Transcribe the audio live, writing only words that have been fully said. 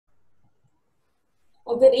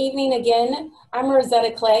Well, good evening again. I'm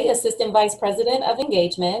Rosetta Clay, Assistant Vice President of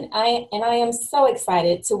Engagement. I am so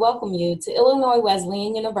excited to welcome you to Illinois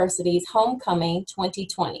Wesleyan University's Homecoming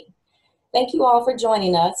 2020. Thank you all for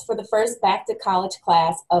joining us for the first Back to College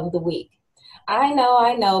class of the week. I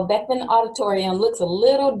know, Beckman Auditorium looks a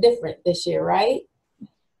little different this year, right?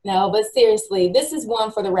 No, but seriously, this is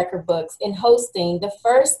one for the record books in hosting the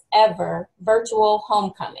first ever virtual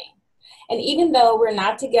homecoming. And even though we're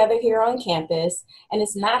not together here on campus, and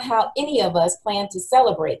it's not how any of us plan to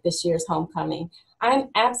celebrate this year's homecoming, I'm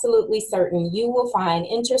absolutely certain you will find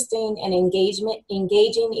interesting and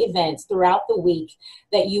engaging events throughout the week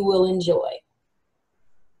that you will enjoy.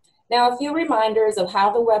 Now, a few reminders of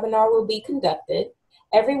how the webinar will be conducted.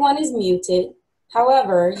 Everyone is muted.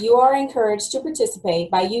 However, you are encouraged to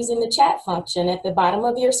participate by using the chat function at the bottom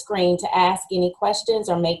of your screen to ask any questions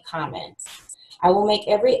or make comments. I will make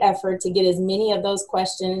every effort to get as many of those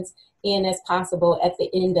questions in as possible at the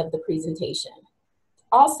end of the presentation.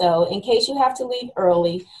 Also, in case you have to leave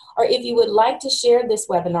early, or if you would like to share this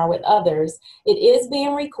webinar with others, it is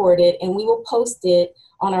being recorded and we will post it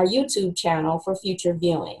on our YouTube channel for future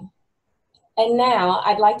viewing. And now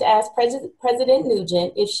I'd like to ask President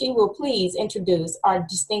Nugent if she will please introduce our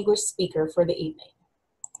distinguished speaker for the evening.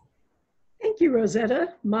 Thank you,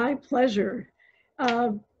 Rosetta. My pleasure.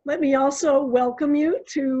 Let me also welcome you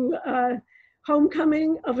to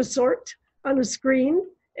homecoming of a sort on a screen.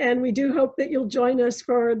 And we do hope that you'll join us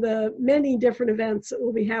for the many different events that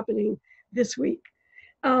will be happening this week.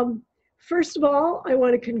 First of all, I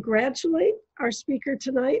want to congratulate our speaker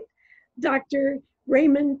tonight, Dr.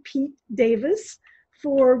 Raymond Pete Davis,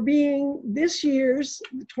 for being this year's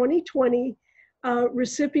 2020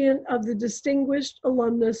 recipient of the Distinguished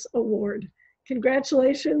Alumnus Award.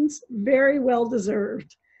 Congratulations, very well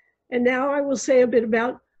deserved. And now I will say a bit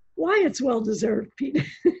about why it's well deserved, Pete.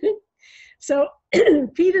 So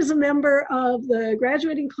Pete is a member of the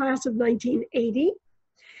graduating class of 1980.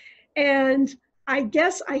 And I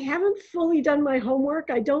guess I haven't fully done my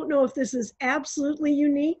homework. I don't know if this is absolutely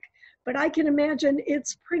unique, but I can imagine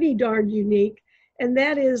it's pretty darn unique. And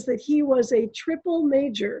that is that he was a triple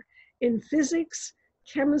major in physics,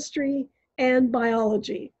 chemistry, and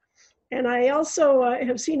biology. And I also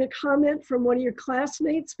have seen a comment from one of your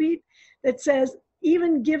classmates, Pete, that says,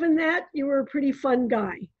 even given that, you were a pretty fun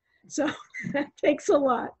guy. So that takes a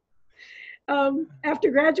lot.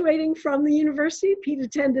 After graduating from the university, Pete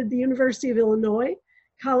attended the University of Illinois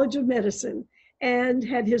College of Medicine and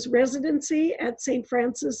had his residency at St.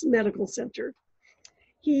 Francis Medical Center.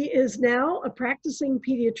 He is now a practicing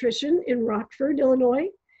pediatrician in Rockford, Illinois,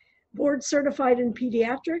 board certified in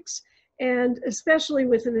pediatrics, and especially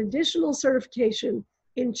with an additional certification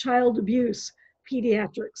in child abuse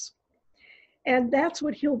pediatrics. And that's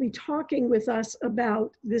what he'll be talking with us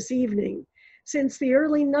about this evening. Since the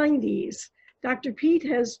early 90s, Dr. Pete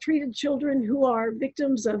has treated children who are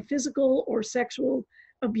victims of physical or sexual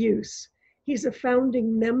abuse. He's a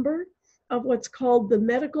founding member of what's called the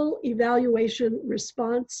Medical Evaluation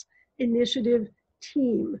Response Initiative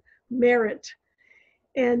Team, MERIT.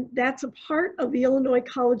 And that's a part of the Illinois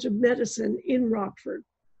College of Medicine in Rockford.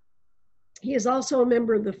 He is also a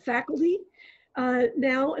member of the faculty,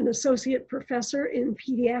 now an associate professor in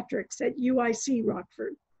pediatrics at UIC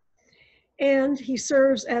Rockford. And he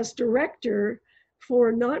serves as director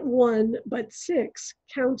for not one, but 6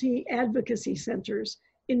 county advocacy centers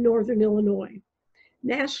in Northern Illinois.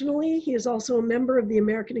 Nationally, he is also a member of the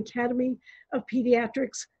American Academy of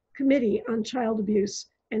Pediatrics Committee on Child Abuse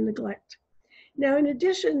and Neglect. Now, in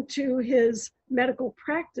addition to his medical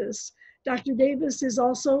practice, Dr. Davis is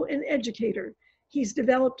also an educator. He's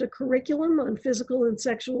developed a curriculum on physical and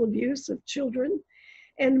sexual abuse of children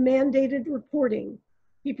and mandated reporting.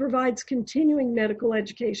 He provides continuing medical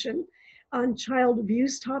education on child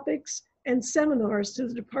abuse topics and seminars to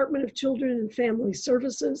the Department of Children and Family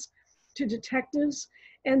Services, to detectives,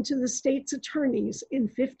 and to the state's attorneys in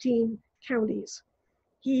 15 counties.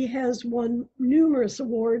 He has won numerous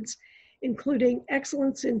awards, including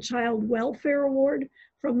Excellence in Child Welfare Award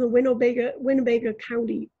from the Winnebago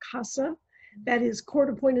County CASA, that is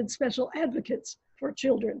Court-Appointed Special Advocates for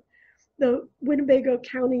Children. The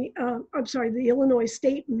the Illinois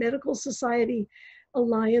State Medical Society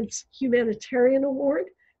Alliance Humanitarian Award,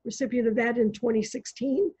 recipient of that in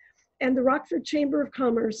 2016, and the Rockford Chamber of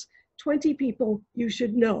Commerce 20 People You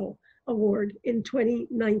Should Know Award in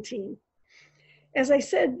 2019. As I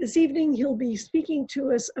said, this evening he'll be speaking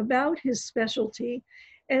to us about his specialty,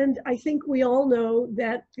 and I think we all know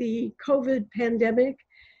that the COVID pandemic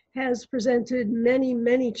has presented many,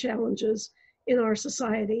 many challenges in our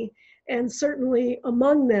society, and certainly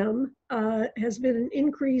among them has been an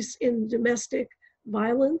increase in domestic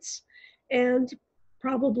violence and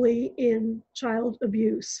probably in child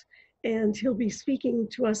abuse. And he'll be speaking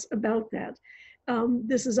to us about that.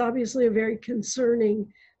 This is obviously a very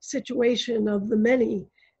concerning situation of the many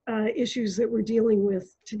issues that we're dealing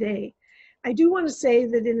with today. I do want to say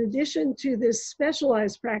that in addition to this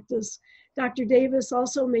specialized practice, Dr. Davis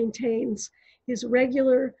also maintains his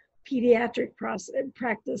regular pediatric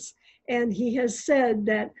practice. And he has said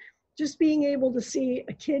that just being able to see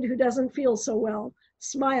a kid who doesn't feel so well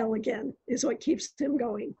smile again is what keeps him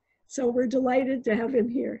going. So we're delighted to have him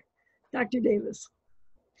here. Dr. Davis.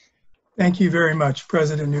 Thank you very much,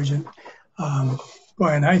 President Nugent. Boy,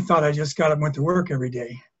 and I thought I just got up and went to work every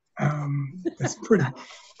day. It's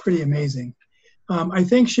pretty amazing. I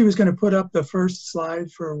think she was going to put up the first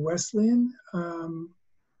slide for Wesleyan,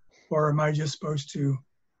 or am I just supposed to?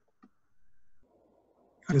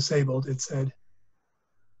 Disabled, it said.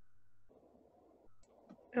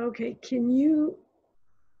 Okay, can you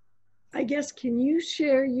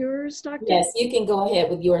share yours, Dr.? Yes, you can go ahead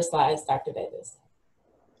with your slides, Dr. Davis.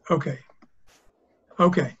 Okay,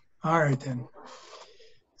 all right then.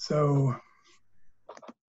 So,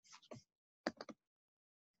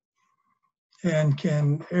 and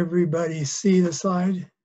can everybody see the slide?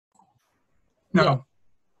 No.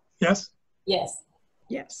 Yes? Yes.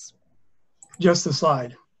 Yes. Just the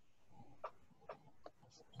slide?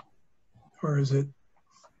 Or is it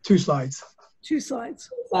 2 slides? 2 slides.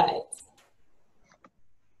 2 slides.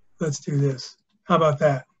 Let's do this. How about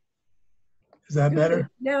that? Is that better?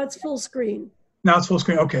 Now it's full screen. Now it's full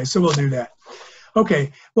screen. Okay, so we'll do that.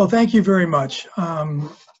 Okay, well, thank you very much.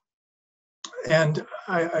 And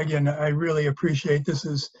I really appreciate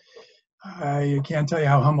this. I can't tell you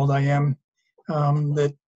how humbled I am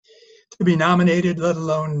that to be nominated, let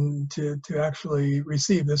alone to actually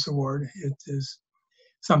receive this award. It is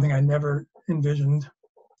something I never envisioned,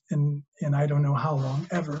 and I don't know how long,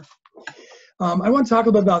 ever. I want to talk a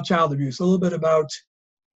little bit about child abuse, a little bit about,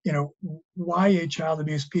 why a child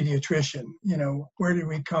abuse pediatrician? Where did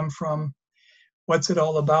we come from? What's it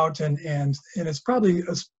all about? And it's probably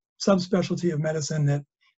a subspecialty of medicine that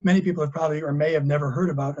many people have probably or may have never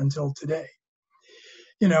heard about until today.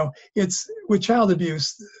 It's with child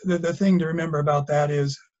abuse, the thing to remember about that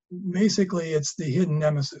is basically it's the hidden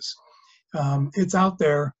nemesis. It's out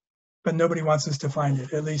there, but nobody wants us to find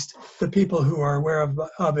it. At least the people who are aware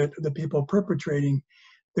of it, the people perpetrating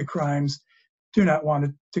the crimes, do not want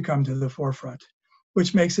it to come to the forefront,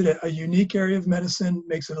 which makes it a unique area of medicine,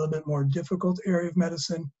 makes it a little bit more difficult area of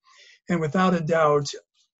medicine. And without a doubt,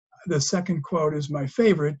 the second quote is my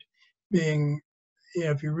favorite, being,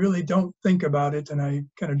 if you really don't think about it, and I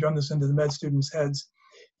kind of drum this into the med students' heads,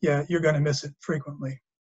 yeah, you're going to miss it frequently.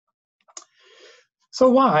 So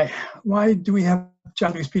why? Why do we have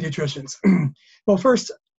child abuse pediatricians? Well,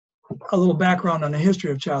 first, a little background on the history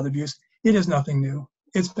of child abuse. It is nothing new.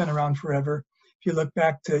 It's been around forever. If you look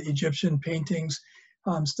back to Egyptian paintings,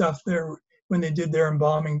 stuff there, when they did their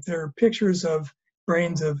embalming, there are pictures of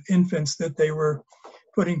brains of infants that they were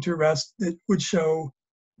putting to rest that would show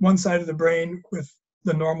one side of the brain with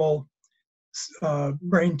the normal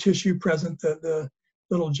brain tissue present, the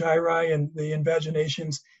little gyri and the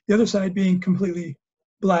invaginations, the other side being completely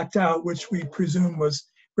blacked out, which we presume was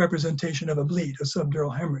representation of a bleed, a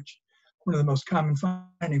subdural hemorrhage, one of the most common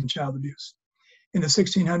findings in child abuse. In the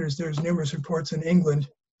 1600s, there's numerous reports in England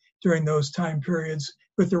during those time periods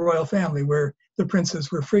with the royal family where the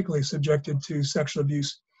princes were frequently subjected to sexual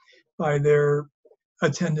abuse by their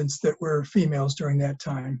attendants that were females during that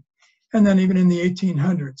time. And then even in the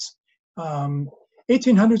 1800s.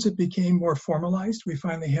 1800s, it became more formalized. We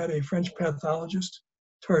finally had a French pathologist,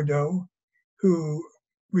 Tardot, who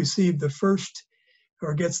received the first,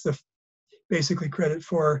 or gets the basically credit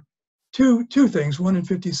for two things. One in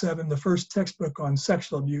 57, the first textbook on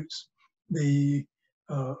sexual abuse, the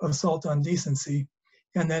assault on decency.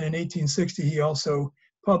 And then in 1860, he also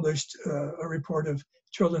published a report of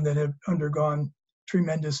children that had undergone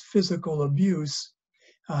tremendous physical abuse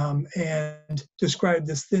and described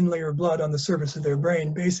this thin layer of blood on the surface of their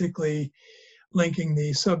brain, basically linking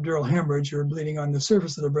the subdural hemorrhage or bleeding on the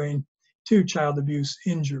surface of the brain to child abuse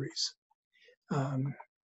injuries.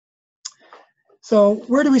 So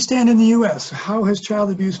where do we stand in the U.S.? How has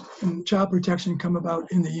child abuse and child protection come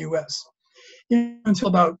about in the U.S.? Until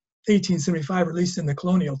about 1875, or at least in the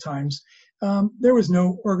colonial times, there was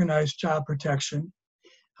no organized child protection.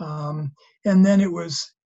 And then it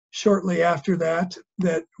was shortly after that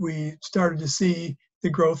that we started to see the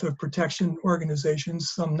growth of protection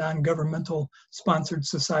organizations, some non-governmental sponsored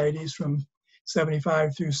societies from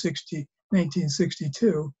 75 through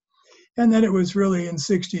 1962. And then it was really in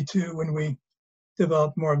 62 when we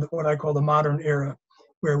developed more of what I call the modern era,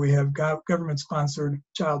 where we have government-sponsored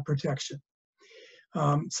child protection.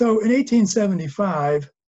 So in 1875,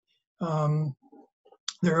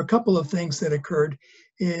 there are a couple of things that occurred.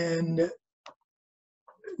 In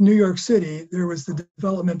New York City, there was the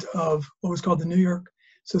development of what was called the New York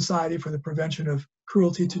Society for the Prevention of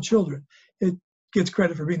Cruelty to Children. It gets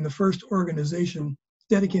credit for being the first organization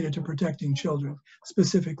dedicated to protecting children,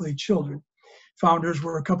 specifically children. Founders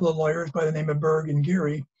were a couple of lawyers by the name of Berg and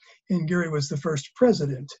Geary was the first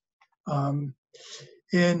president. By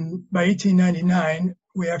 1899,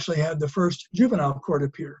 we actually had the first juvenile court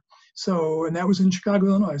appear. So, and that was in Chicago,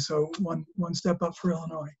 Illinois, so one step up for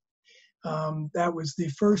Illinois. That was the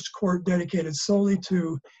first court dedicated solely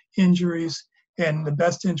to injuries and the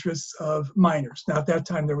best interests of minors. Now, at that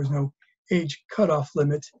time, there was no age cutoff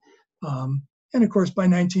limit. And of course, by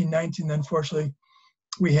 1919, unfortunately,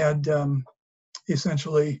 we had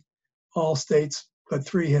essentially all states, but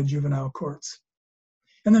 3 had juvenile courts.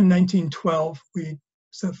 And then in 1912, we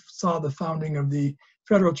saw the founding of the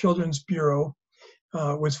Federal Children's Bureau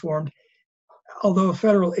was formed. Although a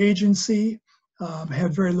federal agency,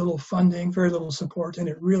 had very little funding, very little support, and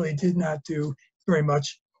it really did not do very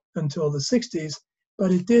much until the 60s,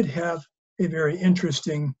 but it did have a very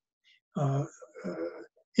interesting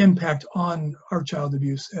impact on our child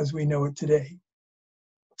abuse as we know it today.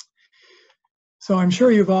 So I'm sure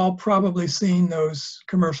you've all probably seen those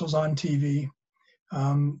commercials on TV,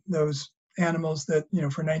 those animals that, you know,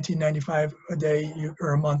 for $19.95 a day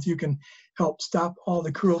or a month, you can help stop all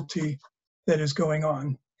the cruelty that is going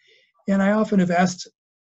on. And I often have asked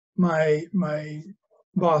my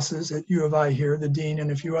bosses at U of I here, the dean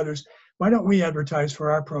and a few others, why don't we advertise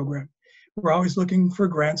for our program? We're always looking for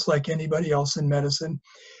grants like anybody else in medicine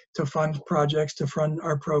to fund projects, to fund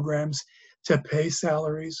our programs, to pay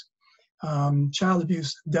salaries. Child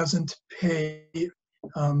abuse doesn't pay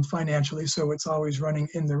financially, so it's always running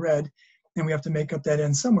in the red, and we have to make up that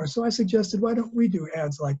end somewhere. So I suggested, why don't we do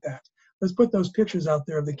ads like that? Let's put those pictures out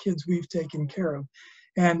there of the kids we've taken care of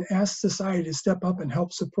and ask society to step up and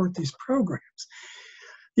help support these programs.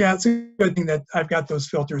 Yeah, it's a good thing that I've got those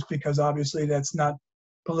filters, because obviously that's not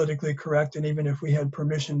politically correct, and even if we had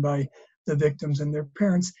permission by the victims and their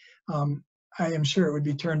parents, I am sure it would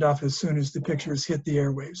be turned off as soon as the pictures hit the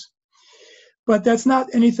airwaves. But that's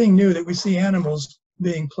not anything new that we see animals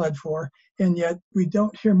being pled for, and yet we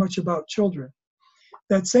don't hear much about children.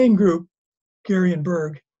 That same group, Geary and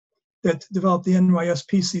Berg, that developed the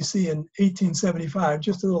NYSPCC in 1875,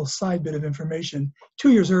 just a little side bit of information,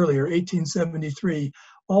 2 years earlier, 1873,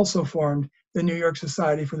 also formed the New York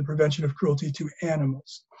Society for the Prevention of Cruelty to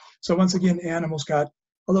Animals. So once again, animals got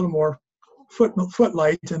a little more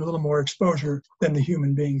footlight and a little more exposure than the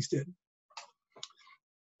human beings did.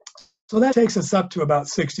 So that takes us up to about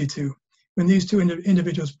 62, when these two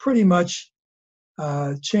individuals pretty much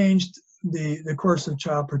changed the course of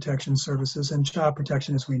child protection services and child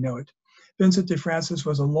protection as we know it. Vincent DeFrancis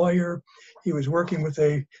was a lawyer. He was working with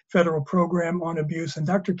a federal program on abuse, and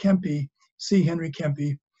Dr. Kempe, C. Henry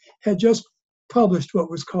Kempe, had just published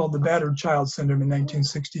what was called the Battered Child Syndrome in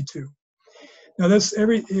 1962. Now this,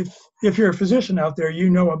 if you're a physician out there, you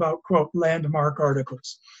know about, quote, landmark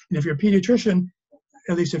articles. And if you're a pediatrician,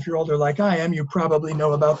 at least if you're older like I am, you probably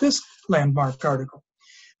know about this landmark article.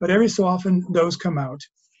 But every so often those come out,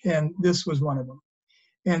 and this was one of them.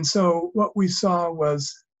 And so what we saw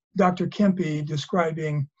was Dr. Kempe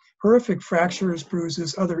describing horrific fractures,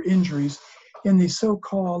 bruises, other injuries in the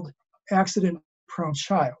so-called accident-prone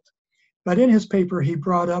child. But in his paper, he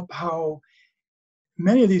brought up how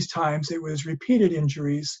many of these times it was repeated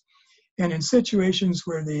injuries, and in situations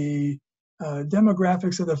where the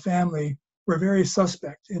demographics of the family were very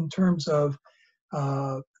suspect in terms of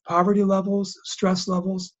poverty levels, stress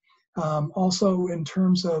levels, also in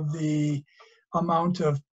terms of the amount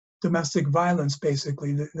of domestic violence,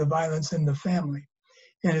 basically, the violence in the family.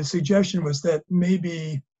 And his suggestion was that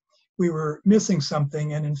maybe we were missing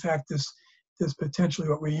something, and in fact, this potentially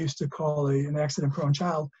what we used to call an accident-prone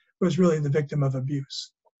child was really the victim of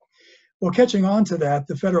abuse. Well, catching on to that,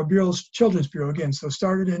 the Federal Children's Bureau, again, so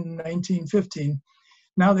started in 1915,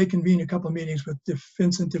 now they convened a couple of meetings with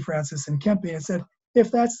Vincent DeFrancis and Kempe and said,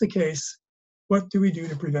 if that's the case, what do we do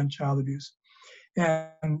to prevent child abuse?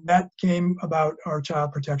 And that came about our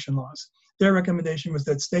child protection laws. Their recommendation was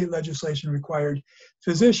that state legislation required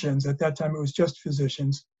physicians, at that time it was just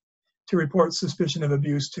physicians, to report suspicion of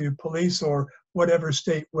abuse to police or whatever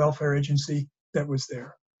state welfare agency that was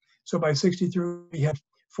there. So by 63, we had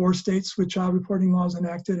 4 states with child reporting laws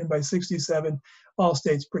enacted, and by 67, all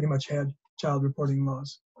states pretty much had child reporting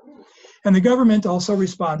laws. And the government also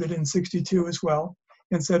responded in 62 as well,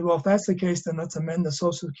 and said, well, if that's the case, then let's amend the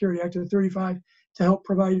Social Security Act of 35 to help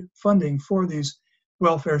provide funding for these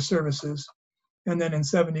welfare services. And then in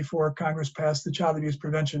 74, Congress passed the Child Abuse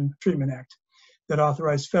Prevention Treatment Act that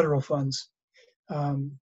authorized federal funds.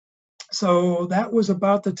 So that was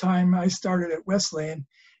about the time I started at Wesleyan,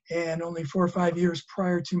 and only 4 or 5 years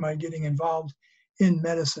prior to my getting involved in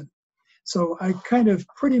medicine. So I kind of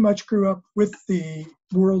pretty much grew up with the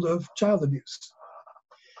world of child abuse.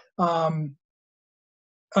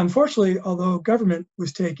 Unfortunately, although government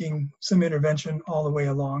was taking some intervention all the way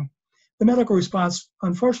along, the medical response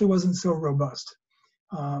unfortunately wasn't so robust.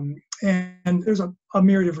 And there's a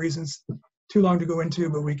myriad of reasons, too long to go into,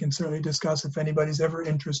 but we can certainly discuss if anybody's ever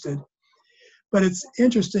interested. But it's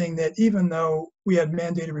interesting that even though we had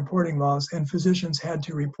mandated reporting laws and physicians had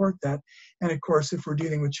to report that, and of course, if we're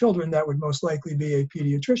dealing with children, that would most likely be a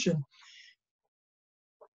pediatrician,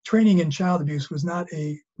 training in child abuse was not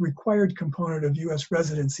a required component of U.S.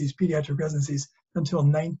 residencies, pediatric residencies, until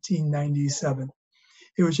 1997.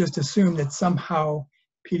 It was just assumed that somehow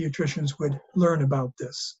pediatricians would learn about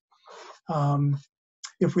this.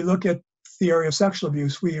 If we look at the area of sexual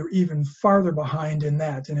abuse, we are even farther behind in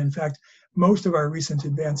that. And in fact, most of our recent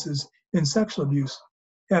advances in sexual abuse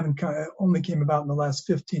only came about in the last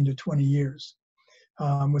 15 to 20 years.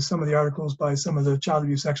 With some of the articles by some of the child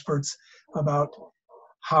abuse experts about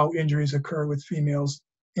how injuries occur with females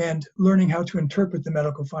and learning how to interpret the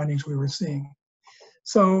medical findings we were seeing.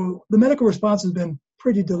 So the medical response has been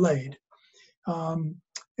pretty delayed. And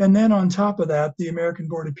then on top of that, the American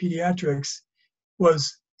Board of Pediatrics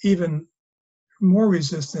was even more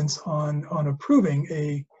resistance on approving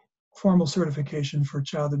a formal certification for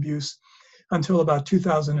child abuse until about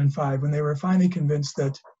 2005, when they were finally convinced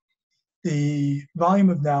that the volume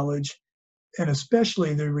of knowledge, and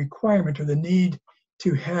especially the requirement or the need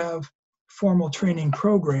to have formal training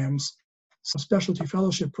programs, some specialty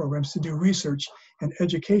fellowship programs to do research and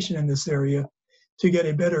education in this area to get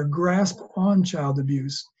a better grasp on child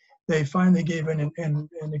abuse, they finally gave in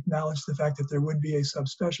and acknowledged the fact that there would be a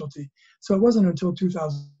subspecialty. So it wasn't until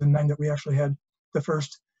 2009 that we actually had the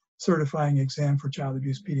first certifying exam for child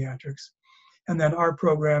abuse pediatrics. And then our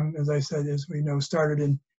program, as I said, as we know, started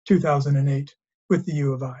in 2008 with the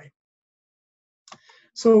U of I.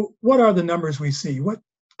 So what are the numbers we see? What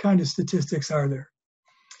kind of statistics are there?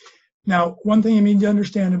 Now, one thing you need to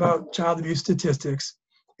understand about child abuse statistics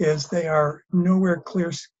is they are nowhere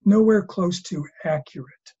close to accurate.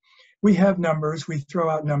 We have numbers, we throw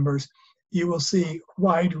out numbers. You will see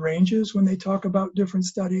wide ranges when they talk about different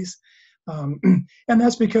studies. And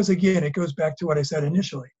that's because, again, it goes back to what I said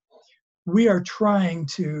initially. We are trying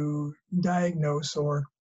to diagnose or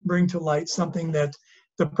bring to light something that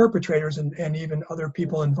the perpetrators and even other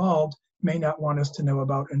people involved may not want us to know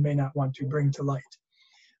about and may not want to bring to light.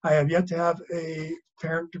 I have yet to have a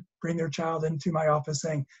parent bring their child into my office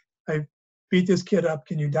saying, I beat this kid up,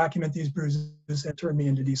 can you document these bruises and turn me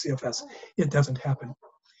into DCFS? It doesn't happen.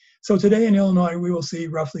 So today in Illinois, we will see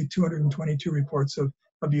roughly 222 reports of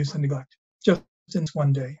abuse and neglect, just in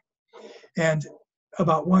one day. And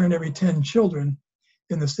about 1 in every 10 children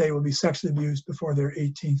in the state will be sexually abused before their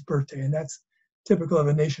 18th birthday. And that's typical of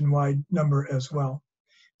a nationwide number as well.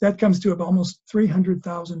 That comes to almost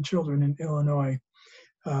 300,000 children in Illinois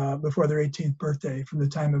before their 18th birthday, from the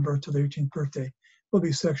time of birth to their 18th birthday, will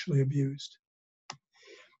be sexually abused.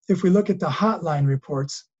 If we look at the hotline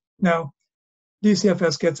reports, now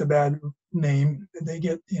DCFS gets a bad name. They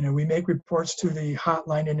get, we make reports to the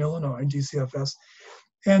hotline in Illinois, DCFS,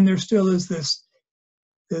 and there still is this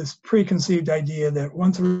preconceived idea that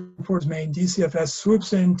once a report is made, DCFS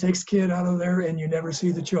swoops in, takes kid out of there, and you never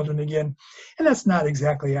see the children again. And that's not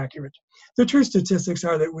exactly accurate. The true statistics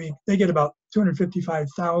are that they get about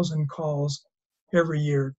 255,000 calls every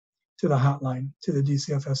year to the hotline, to the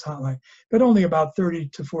DCFS hotline, but only about 30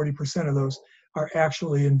 to 40% of those are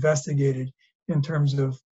actually investigated in terms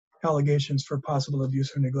of allegations for possible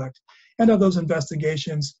abuse or neglect. And of those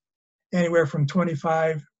investigations, anywhere from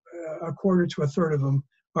 25, a quarter to a third of them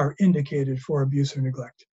are indicated for abuse or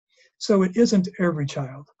neglect. So it isn't every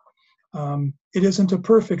child. It isn't a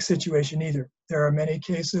perfect situation either. There are many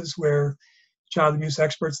cases where child abuse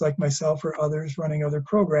experts like myself or others running other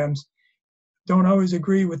programs don't always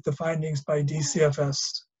agree with the findings by DCFS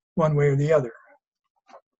one way or the other.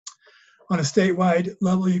 On a statewide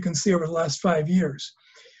level, you can see over the last 5 years.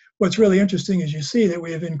 What's really interesting is you see that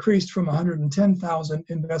we have increased from 110,000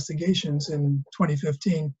 investigations in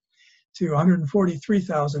 2015 to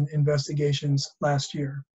 143,000 investigations last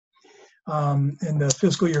year in the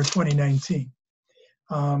fiscal year 2019.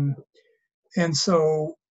 And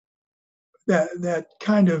so that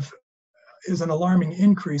kind of is an alarming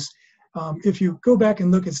increase. If you go back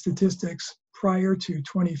and look at statistics prior to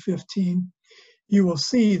 2015, you will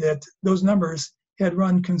see that those numbers had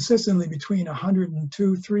run consistently between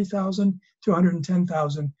 3,000 to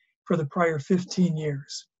 110,000 for the prior 15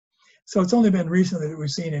 years. So it's only been recently that we've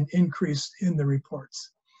seen an increase in the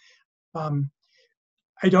reports.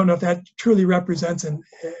 I don't know if that truly represents an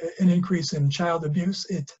increase in child abuse.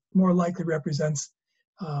 It more likely represents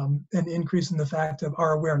an increase in the fact of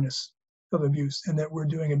our awareness of abuse, and that we're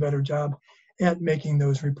doing a better job at making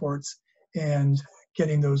those reports and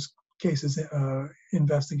getting those cases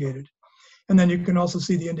investigated. And then you can also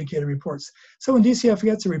see the indicator reports. So when DCF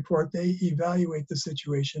gets a report, they evaluate the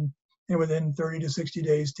situation, and within 30 to 60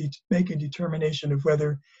 days make a determination of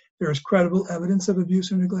whether there is credible evidence of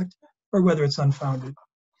abuse or neglect or whether it's unfounded.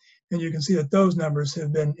 And you can see that those numbers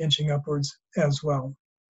have been inching upwards as well.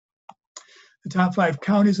 The top 5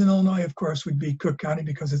 counties in Illinois, of course, would be Cook County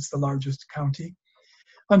because it's the largest county.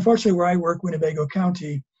 Unfortunately, where I work, Winnebago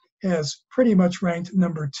County has pretty much ranked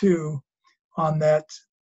number 2 on that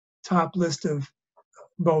top list of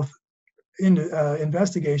both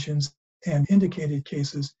investigations and indicated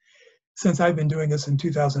cases since I've been doing this in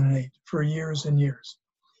 2008 for years and years.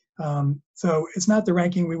 So it's not the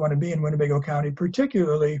ranking we want to be in Winnebago County,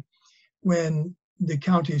 particularly when the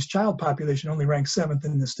county's child population only ranks 7th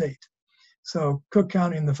in the state. So Cook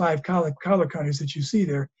County and the 5 collar counties that you see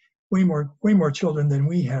there, way more children than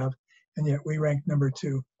we have, and yet we rank number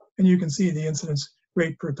 2. And you can see the incidence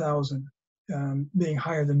rate per 1,000 being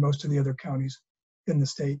higher than most of the other counties in the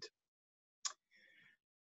state.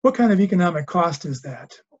 What kind of economic cost is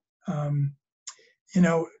that?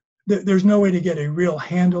 There's no way to get a real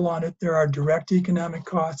handle on it. There are direct economic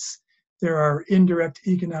costs. There are indirect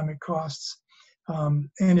economic costs.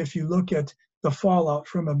 And if you look at the fallout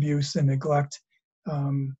from abuse and neglect,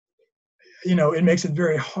 it makes it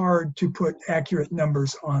very hard to put accurate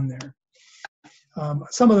numbers on there.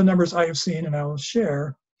 Some of the numbers I have seen, and I will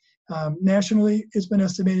share, nationally, it's been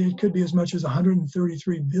estimated it could be as much as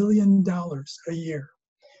 $133 billion a year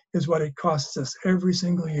is what it costs us every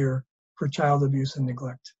single year for child abuse and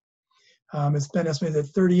neglect. It's been estimated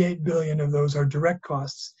that 38 billion of those are direct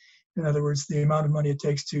costs. In other words, the amount of money it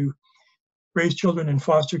takes to raise children in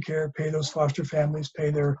foster care, pay those foster families,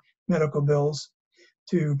 pay their medical bills,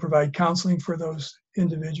 to provide counseling for those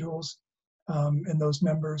individuals and those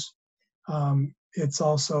members. It's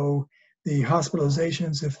also the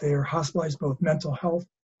hospitalizations, if they are hospitalized, both mental health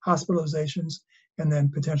hospitalizations and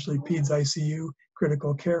then potentially PEDS ICU,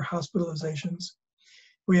 critical care hospitalizations.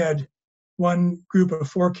 We had one group of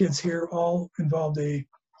 4 kids here, all involved a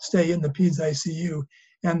stay in the PEDS ICU,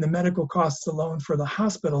 and the medical costs alone for the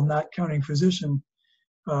hospital, not counting physician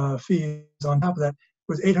fees on top of that,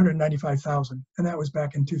 was $895,000, and that was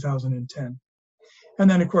back in 2010. And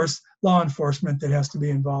then, of course, law enforcement that has to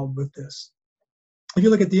be involved with this. If you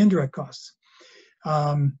look at the indirect costs,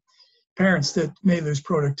 parents that may lose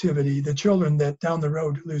productivity, the children that down the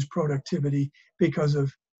road lose productivity because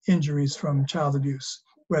of injuries from child abuse,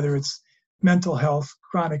 whether it's mental health,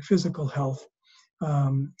 chronic physical health.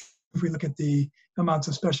 If we look at the amounts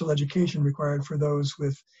of special education required for those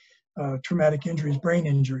with traumatic injuries, brain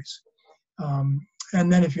injuries. And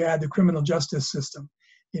then if you add the criminal justice system,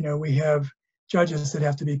 we have judges that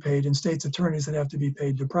have to be paid and state's attorneys that have to be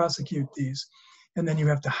paid to prosecute these. And then you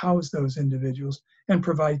have to house those individuals and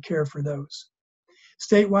provide care for those.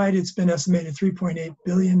 Statewide, it's been estimated $3.8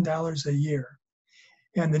 billion a year.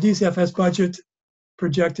 And the DCFS budget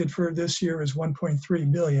projected for this year is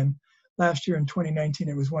 $1.3 billion. Last year in 2019,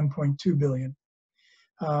 it was $1.2 billion.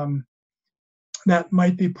 That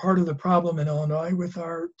might be part of the problem in Illinois with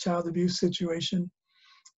our child abuse situation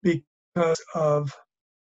because of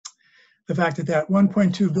the fact that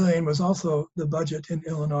 $1.2 billion was also the budget in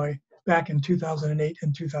Illinois back in 2008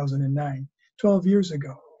 and 2009, 12 years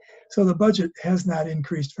ago. So the budget has not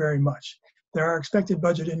increased very much. There are expected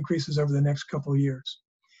budget increases over the next couple of years.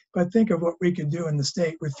 But think of what we could do in the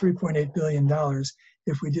state with $3.8 billion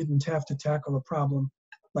if we didn't have to tackle a problem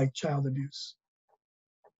like child abuse.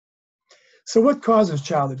 So what causes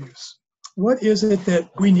child abuse? What is it that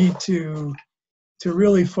we need to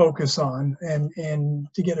really focus on and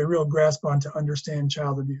to get a real grasp on to understand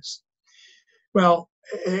child abuse? Well,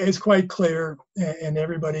 it's quite clear, and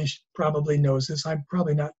everybody probably knows this. I'm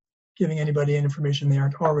probably not giving anybody information they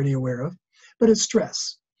aren't already aware of, but it's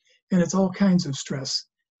stress. And it's all kinds of stress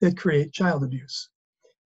that create child abuse.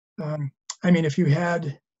 If you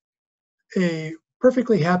had a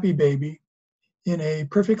perfectly happy baby in a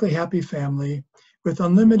perfectly happy family with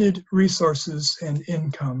unlimited resources and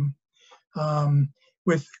income,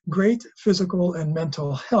 with great physical and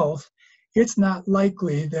mental health, it's not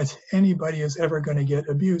likely that anybody is ever going to get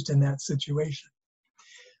abused in that situation.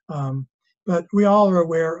 But we all are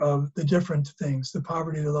aware of the different things, the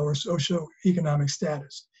poverty, the lower socioeconomic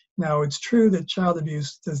status. Now, it's true that child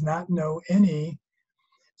abuse does not know any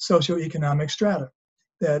socioeconomic strata,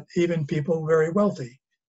 that even people very wealthy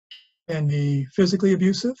can be physically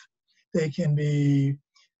abusive, they can be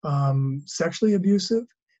sexually abusive,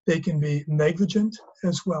 they can be negligent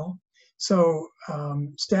as well. So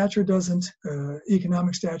stature doesn't,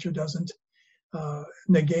 economic stature doesn't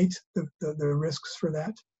negate the risks for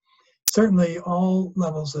that. Certainly all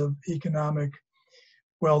levels of economic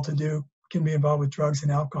well-to-do can be involved with drugs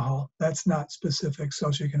and alcohol. That's not specific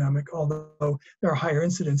socioeconomic, although there are higher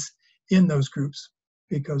incidents in those groups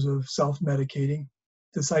because of self-medicating.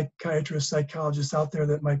 The psychiatrists, psychologists out there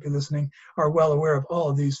that might be listening are well aware of all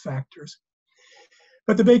of these factors.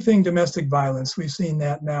 But the big thing, domestic violence, we've seen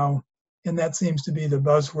that now, and that seems to be the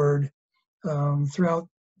buzzword throughout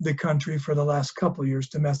the country for the last couple of years,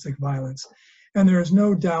 domestic violence. And there is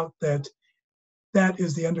no doubt that that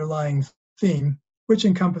is the underlying theme, which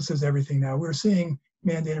encompasses everything now. We're seeing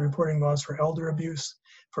mandated reporting laws for elder abuse,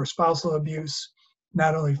 for spousal abuse,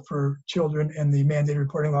 not only for children, and the mandated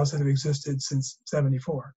reporting laws that have existed since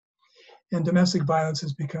 '74. And domestic violence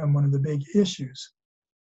has become one of the big issues.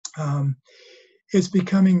 It's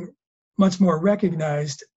becoming much more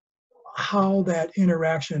recognized how that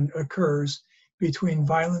interaction occurs between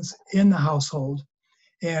violence in the household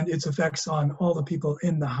and its effects on all the people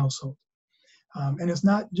in the household. And it's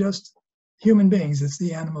not just human beings, it's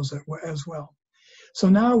the animals as well. So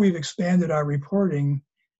now we've expanded our reporting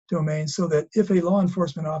domain so that if a law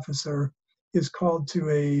enforcement officer is called to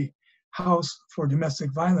a house for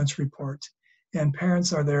domestic violence report and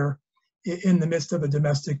parents are there in the midst of a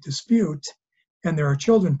domestic dispute and there are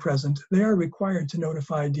children present, they are required to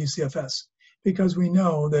notify DCFS, because we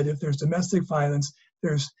know that if there's domestic violence,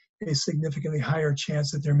 there's a significantly higher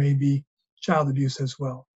chance that there may be child abuse as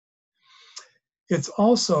well. It's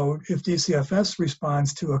also, if DCFS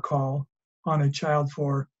responds to a call on a child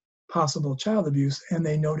for possible child abuse and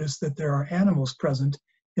they notice that there are animals present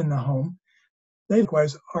in the home, they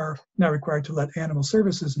likewise are now required to let animal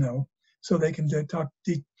services know so they can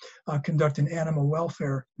conduct an animal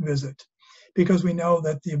welfare visit, because we know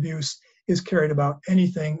that the abuse is carried about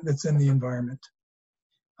anything that's in the environment.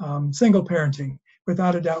 Single parenting.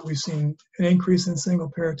 Without a doubt, we've seen an increase in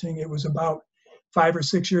single parenting. It was about 5 or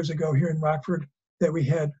 6 years ago here in Rockford that we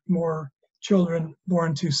had more children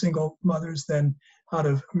born to single mothers than out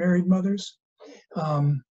of married mothers.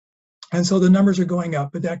 And so the numbers are going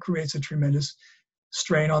up, but that creates a tremendous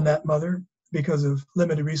strain on that mother because of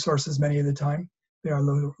limited resources many of the time. They are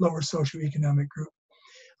lower socioeconomic group.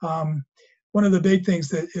 One of the big things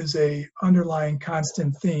that is a underlying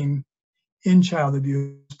constant theme in child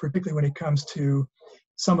abuse, particularly when it comes to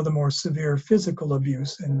some of the more severe physical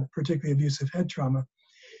abuse and particularly abusive head trauma,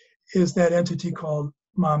 is that entity called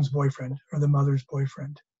mom's boyfriend or the mother's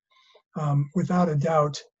boyfriend. Without a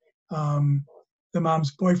doubt, the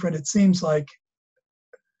mom's boyfriend, it seems like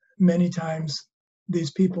many times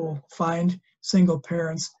these people find single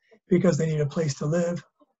parents because they need a place to live.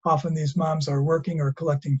 Often these moms are working or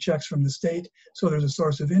collecting checks from the state, so there's a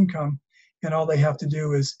source of income, and all they have to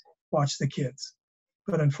do is watch the kids.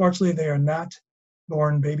 But unfortunately, they are not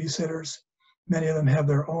born babysitters. Many of them have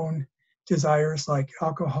their own desires like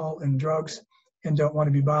alcohol and drugs and don't want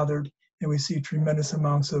to be bothered, and we see tremendous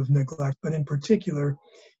amounts of neglect, but in particular,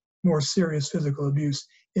 more serious physical abuse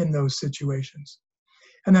in those situations.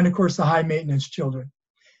 And then, of course, the high maintenance children.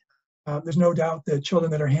 There's no doubt that children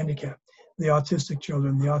that are handicapped, the autistic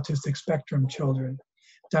children, the autistic spectrum children,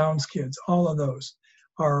 Down's kids, all of those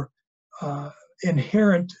are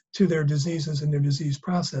inherent to their diseases and their disease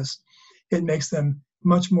process. It makes them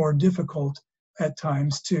much more difficult at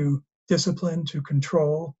times to discipline, to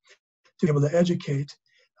control, to be able to educate.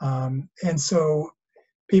 And so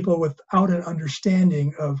people without an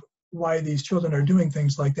understanding of why these children are doing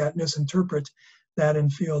things like that misinterpret that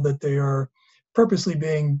and feel that they are purposely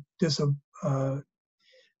being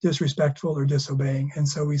disrespectful or disobeying. And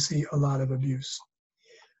so we see a lot of abuse.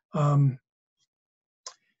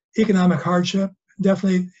 Economic hardship,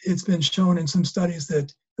 definitely it's been shown in some studies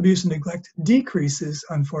that abuse and neglect decreases,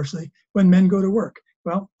 unfortunately, when men go to work.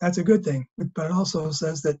 Well, that's a good thing, but it also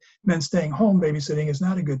says that men staying home babysitting is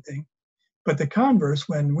not a good thing. But the converse,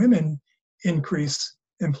 when women increase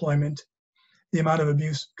employment, the amount of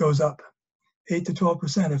abuse goes up 8 to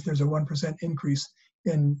 12% if there's a 1% increase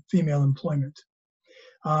in female employment.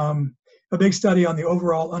 A big study on the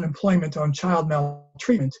overall unemployment on child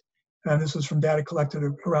maltreatment, and this was from data collected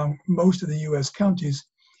around most of the US counties,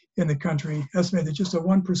 in the country estimate that just a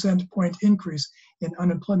 1% point increase in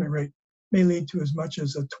unemployment rate may lead to as much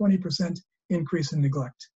as a 20% increase in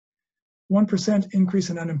neglect. 1% increase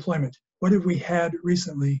in unemployment. What have we had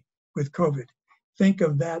recently with COVID? Think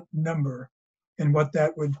of that number and what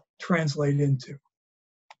that would translate into.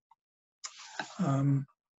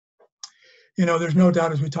 You know, there's no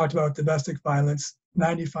doubt, as we talked about domestic violence,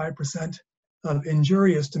 95% of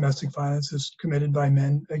injurious domestic violence is committed by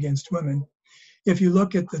men against women. If you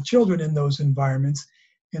look at the children in those environments,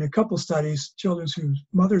 in a couple studies, children whose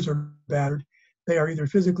mothers are battered, they are either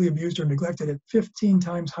physically abused or neglected at 15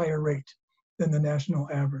 times higher rate than the national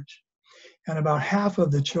average. And about half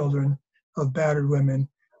of the children of battered women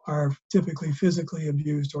are typically physically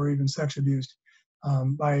abused or even sex abused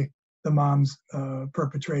by the mom's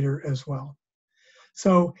perpetrator as well.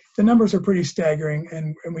 So the numbers are pretty staggering,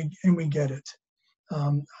 and we get it.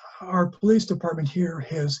 Our police department here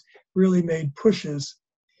has really made pushes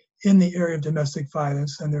in the area of domestic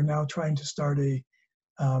violence, and they're now trying to start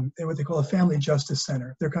what they call a family justice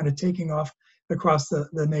center. They're kind of taking off across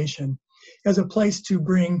the nation as a place to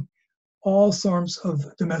bring all forms of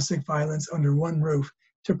domestic violence under one roof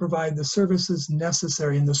to provide the services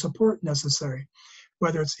necessary and the support necessary,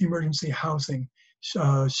 whether it's emergency housing,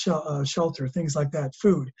 shelter, things like that,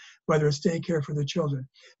 food, whether it's daycare for the children,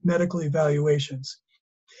 medical evaluations.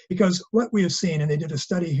 Because what we have seen, and they did a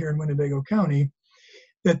study here in Winnebago County,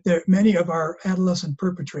 that many of our adolescent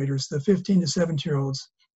perpetrators, the 15 to 17-year-olds,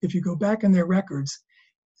 if you go back in their records,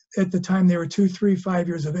 at the time they were 2, 3, 5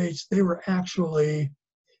 years of age, they were actually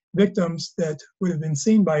victims that would have been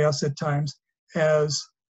seen by us at times as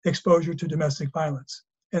exposure to domestic violence.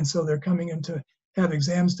 And so they're coming in to have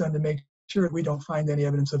exams done to make sure we don't find any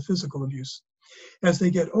evidence of physical abuse. As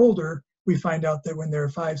they get older, we find out that when they're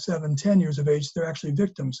 5, 7, 10 years of age, they're actually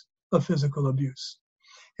victims of physical abuse.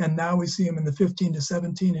 And now we see them in the 15 to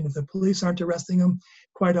 17, and if the police aren't arresting them,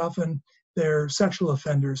 quite often they're sexual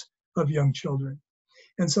offenders of young children.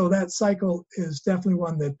 And so that cycle is definitely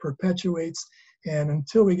one that perpetuates, and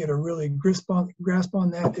until we get a really grasp on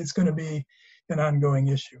that, it's going to be an ongoing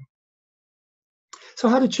issue. So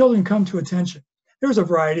how do children come to attention? There's a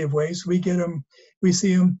variety of ways. We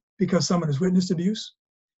see them because someone has witnessed abuse.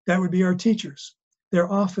 That would be our teachers.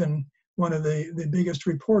 They're often one of the biggest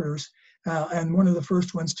reporters and one of the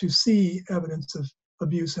first ones to see evidence of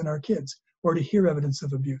abuse in our kids or to hear evidence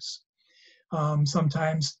of abuse.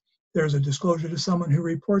 Sometimes there's a disclosure to someone who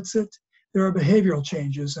reports it. There are behavioral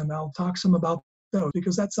changes, and I'll talk some about those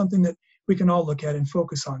because that's something that we can all look at and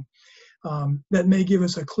focus on. That may give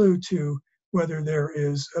us a clue to whether there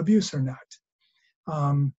is abuse or not.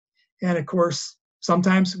 And of course,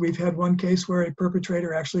 sometimes we've had one case where a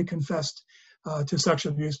perpetrator actually confessed to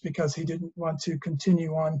sexual abuse because he didn't want to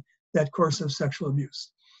continue on that course of sexual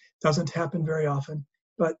abuse. Doesn't happen very often,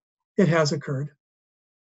 but it has occurred.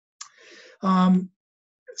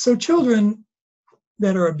 So children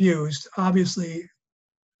that are abused, obviously,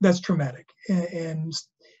 that's traumatic. And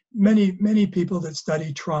many people that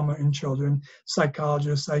study trauma in children,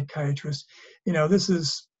 psychologists, psychiatrists, this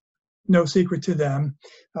is no secret to them.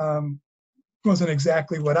 Wasn't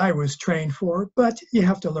exactly what I was trained for, but you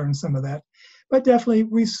have to learn some of that. But definitely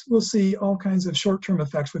we will see all kinds of short-term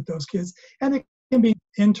effects with those kids. And it can be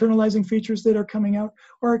internalizing features that are coming out,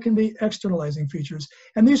 or it can be externalizing features.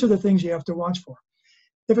 And these are the things you have to watch for.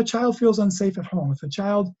 If a child feels unsafe at home, if a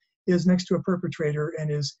child is next to a perpetrator and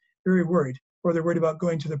is very worried, or they're worried about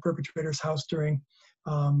going to the perpetrator's house during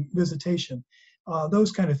visitation,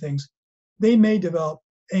 those kind of things, they may develop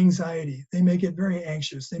anxiety. They may get very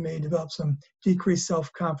anxious. They may develop some decreased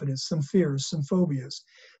self-confidence, some fears, some phobias.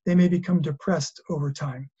 They may become depressed over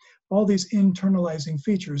time. All these internalizing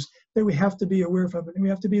features that we have to be aware of and we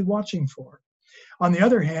have to be watching for. On the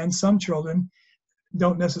other hand, some children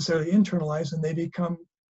don't necessarily internalize and they become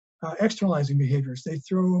externalizing behaviors. They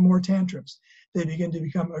throw more tantrums. They begin to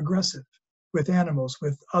become aggressive with animals,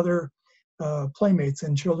 with other playmates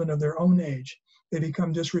and children of their own age. They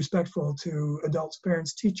become disrespectful to adults,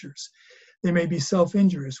 parents, teachers. They may be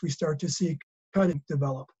self-injurious. We start to see cutting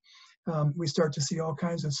develop. We start to see all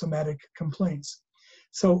kinds of somatic complaints.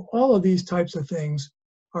 So all of these types of things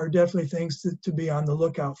are definitely things to be on the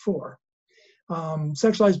lookout for.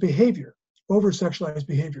 Sexualized behavior, over-sexualized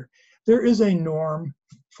behavior. There is a norm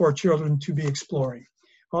for children to be exploring.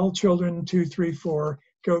 All children, 2, 3, 4,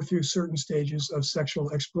 go through certain stages of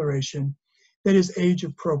sexual exploration that is age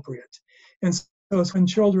appropriate. And so it's when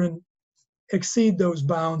children exceed those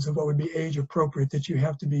bounds of what would be age appropriate that you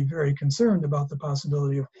have to be very concerned about the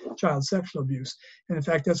possibility of child sexual abuse. And in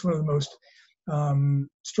fact, that's one of the most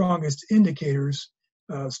strongest indicators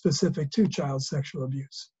specific to child sexual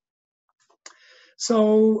abuse.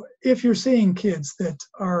 So if you're seeing kids that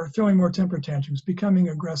are throwing more temper tantrums, becoming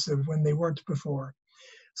aggressive when they weren't before,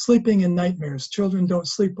 sleeping in nightmares, children don't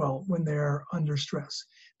sleep well when they're under stress.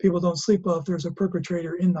 People don't sleep well if there's a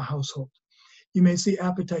perpetrator in the household. You may see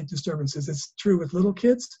appetite disturbances. It's true with little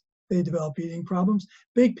kids. They develop eating problems.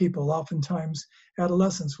 Big people, oftentimes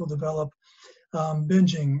adolescents, will develop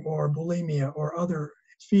binging or bulimia or other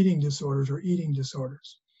feeding disorders or eating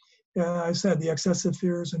disorders. I said the excessive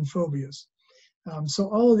fears and phobias. So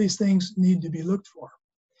all of these things need to be looked for.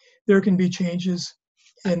 There can be changes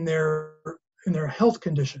in their health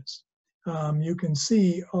conditions. You can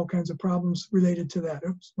see all kinds of problems related to that.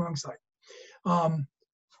 Oops, wrong side.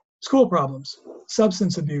 School problems,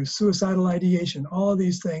 substance abuse, suicidal ideation, all of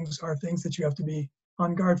these things are things that you have to be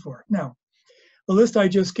on guard for. Now, the list I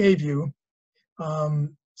just gave you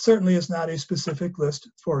certainly is not a specific list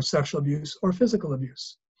for sexual abuse or physical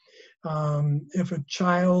abuse. If a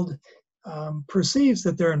child perceives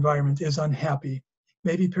that their environment is unhappy,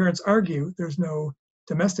 maybe parents argue there's no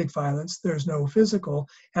domestic violence, there's no physical,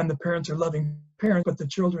 and the parents are loving parents, but the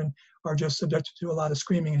children are just subjected to a lot of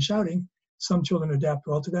screaming and shouting. Some children adapt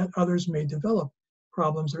well to that, others may develop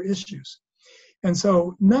problems or issues. And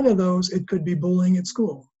so none of those, it could be bullying at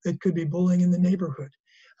school, it could be bullying in the neighborhood.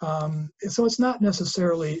 So it's not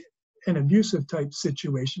necessarily an abusive type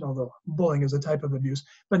situation, although bullying is a type of abuse,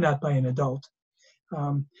 but not by an adult.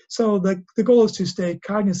 So the goal is to stay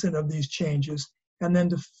cognizant of these changes and then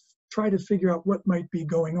to try to figure out what might be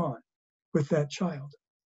going on with that child.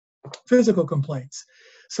 Physical complaints.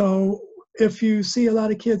 So if you see a lot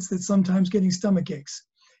of kids that sometimes getting stomach aches,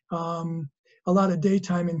 a lot of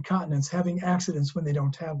daytime incontinence, having accidents when they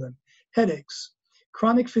don't have them, headaches,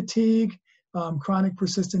 chronic fatigue, chronic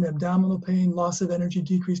persistent abdominal pain, loss of energy,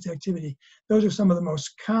 decreased activity, those are some of the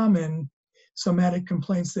most common somatic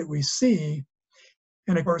complaints that we see.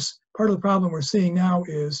 And of course, part of the problem we're seeing now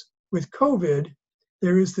is with COVID,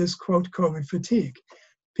 there is this, quote, COVID fatigue.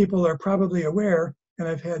 People are probably aware, and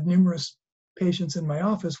I've had numerous patients in my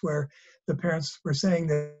office where the parents were saying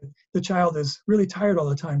that the child is really tired all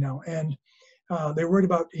the time now, and they're worried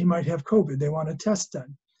about he might have COVID. They want a test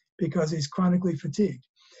done because he's chronically fatigued.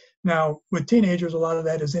 Now, with teenagers, a lot of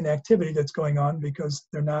that is inactivity that's going on because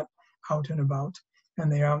they're not out and about,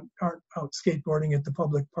 and they aren't out skateboarding at the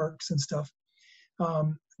public parks and stuff.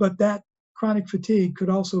 But that chronic fatigue could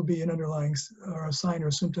also be an underlying or a sign or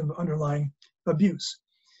a symptom of underlying abuse.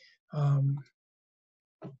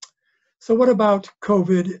 So what about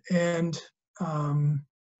COVID and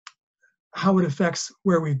how it affects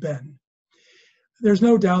where we've been? There's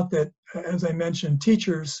no doubt that, as I mentioned,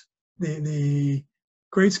 teachers, the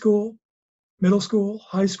grade school, middle school,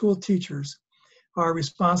 high school teachers are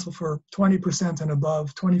responsible for 20% and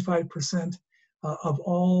above, 25% of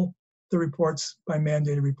all the reports by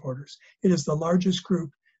mandated reporters. It is the largest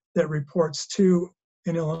group that reports to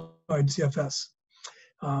an Illinois CFS.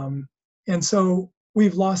 And so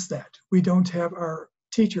we've lost that. We don't have our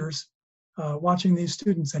teachers watching these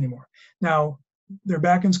students anymore. Now, they're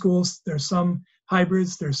back in schools. There's some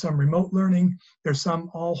hybrids, there's some remote learning, there's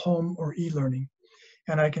some all home or e-learning.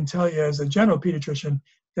 And I can tell you as a general pediatrician,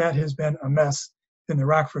 that has been a mess in the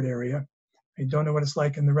Rockford area. I don't know what it's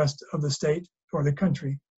like in the rest of the state or the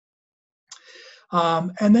country.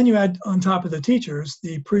 And then you add on top of the teachers,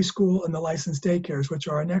 the preschool and the licensed daycares, which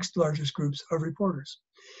are our next largest groups of reporters.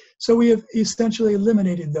 So we have essentially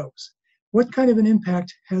eliminated those. What kind of an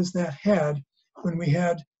impact has that had when we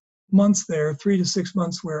had months there, 3 to 6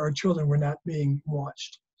 months, where our children were not being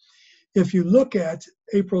watched? If you look at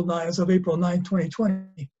April 9, as of April 9,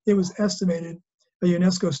 2020, it was estimated, a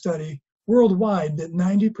UNESCO study worldwide, that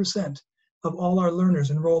 90% of all our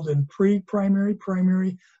learners enrolled in pre-primary,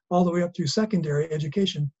 primary, all the way up through secondary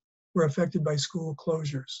education were affected by school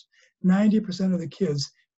closures. 90% of the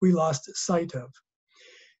kids we lost sight of.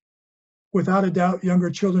 Without a doubt, younger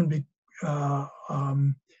children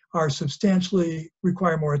are substantially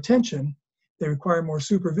require more attention. They require more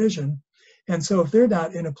supervision. And so if they're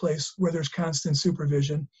not in a place where there's constant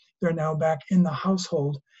supervision, they're now back in the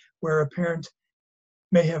household where a parent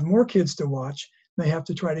may have more kids to watch. They have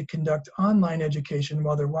to try to conduct online education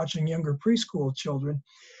while they're watching younger preschool children.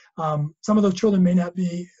 Some of those children may not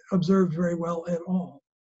be observed very well at all.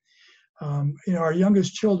 Our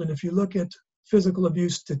youngest children, if you look at physical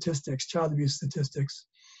abuse statistics, child abuse statistics,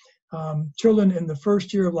 children in the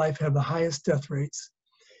first year of life have the highest death rates,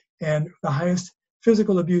 and the highest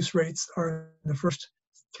physical abuse rates are in the first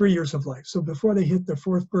 3 years of life. So before they hit their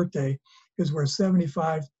 4th birthday is where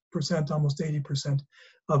 75%, almost 80%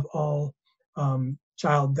 of all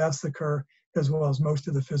child deaths occur, as well as most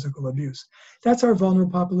of the physical abuse. That's our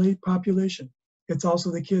vulnerable population. It's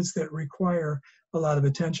also the kids that require a lot of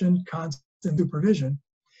attention, constant supervision.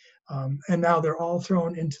 And now they're all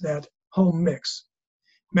thrown into that home mix.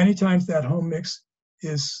 Many times that home mix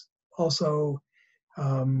is also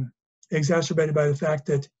exacerbated by the fact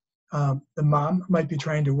that the mom might be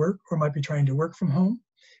trying to work or might be trying to work from home,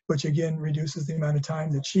 which again reduces the amount of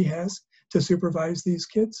time that she has to supervise these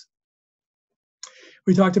kids.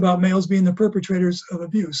 We talked about males being the perpetrators of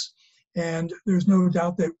abuse, and there's no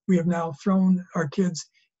doubt that we have now thrown our kids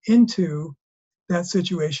into that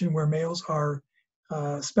situation where males are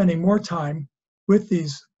spending more time with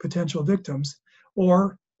these potential victims,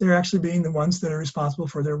 or they're actually being the ones that are responsible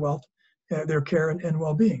for their wealth, their care and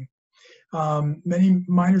well-being. Many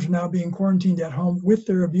minors are now being quarantined at home with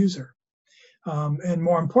their abuser. And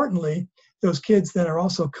more importantly, those kids that are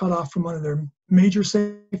also cut off from one of their major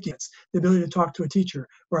safety nets, the ability to talk to a teacher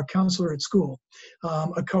or a counselor at school,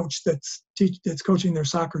 a coach that's coaching their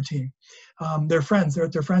soccer team, their friends, they're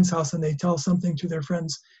at their friend's house and they tell something to their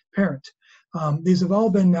friend's parent. These have all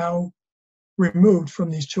been now removed from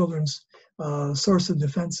these children's source of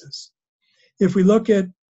defenses. If we look at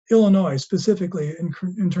Illinois specifically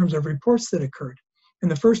in terms of reports that occurred, in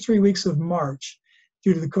the first 3 weeks of March,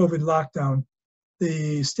 due to the COVID lockdown,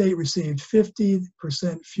 the state received 50%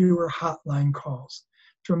 fewer hotline calls,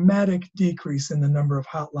 dramatic decrease in the number of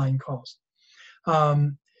hotline calls.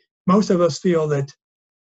 Most of us feel that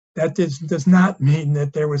does not mean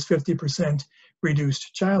that there was 50%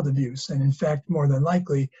 reduced child abuse, and in fact, more than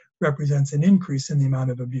likely represents an increase in the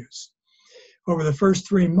amount of abuse. Over the first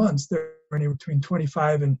 3 months, there were anywhere between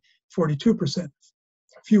 25 and 42%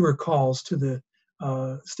 fewer calls to the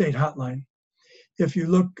state hotline. If you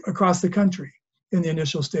look across the country in the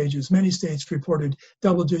initial stages, many states reported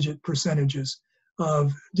double-digit percentages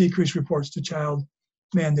of decreased reports to child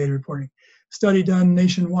mandated reporting. Study done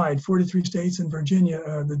nationwide, 43 states and Virginia,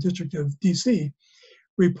 the District of DC,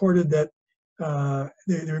 reported that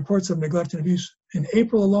the reports of neglect and abuse in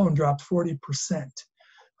April alone dropped 40%.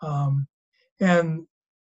 And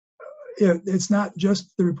it's not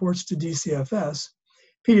just the reports to DCFS.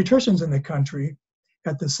 Pediatricians in the country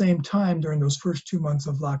at the same time during those first 2 months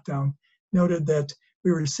of lockdown noted that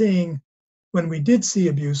we were seeing, when we did see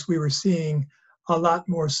abuse, we were seeing a lot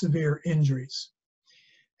more severe injuries.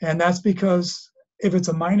 And that's because if it's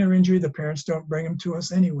a minor injury, the parents don't bring them to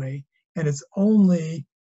us anyway. And it's only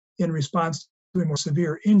in response to a more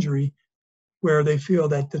severe injury where they feel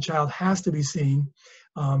that the child has to be seen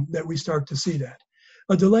that we start to see that.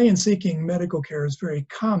 A delay in seeking medical care is very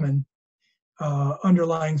common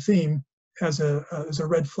underlying theme as a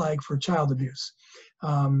red flag for child abuse.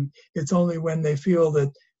 It's only when they feel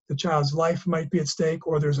that the child's life might be at stake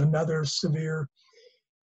or there's another severe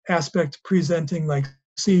aspect presenting like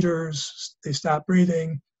seizures, they stop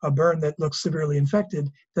breathing, a burn that looks severely infected,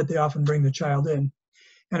 that they often bring the child in.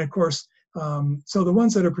 And of course, so the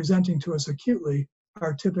ones that are presenting to us acutely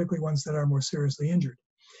are typically ones that are more seriously injured.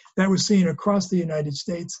 That was seen across the United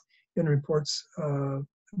States in reports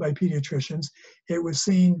by pediatricians. It was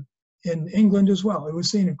seen in England as well. It was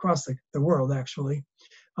seen across the world, actually.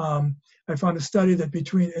 I found a study that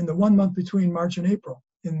in the 1 month between March and April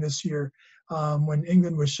in this year, when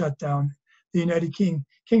England was shut down, the United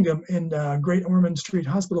Kingdom in Great Ormond Street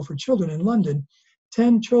Hospital for Children in London,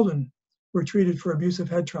 10 children were treated for abusive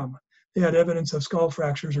head trauma. They had evidence of skull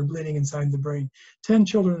fractures or bleeding inside the brain. 10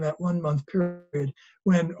 children in that 1 month period,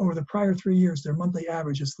 when over the prior 3 years, their monthly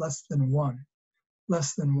average is less than one.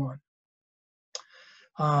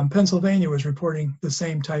 Pennsylvania was reporting the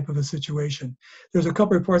same type of a situation. There's a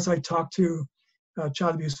couple reports I talked to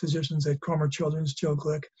child abuse physicians at Comer Children's, Jill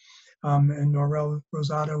Glick, and Norel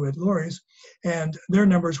Rosado at Lurie's, and their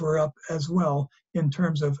numbers were up as well in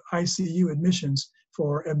terms of ICU admissions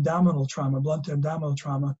for abdominal trauma, blunt abdominal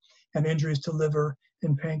trauma, and injuries to liver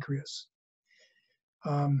and pancreas.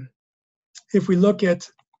 If we look at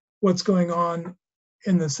what's going on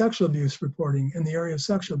in the sexual abuse reporting in the area of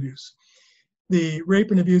sexual abuse, the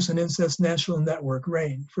Rape and Abuse and Incest National Network,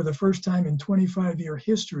 RAIN, for the first time in 25-year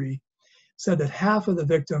history, said that half of the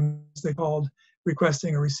victims they called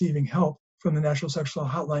requesting or receiving help from the National Sexual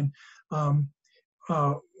Hotline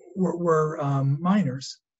were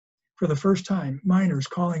minors. For the first time, minors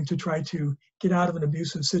calling to try to get out of an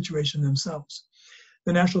abusive situation themselves.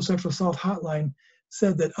 The National Sexual Assault Hotline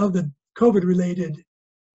said that of the COVID-related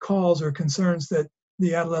calls or concerns that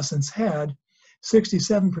the adolescents had,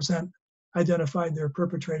 67% identified their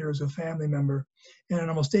perpetrator as a family member, and in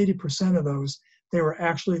almost 80% of those, they were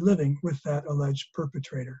actually living with that alleged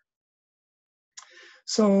perpetrator.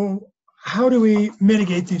 So how do we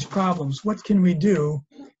mitigate these problems? What can we do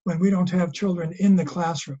when we don't have children in the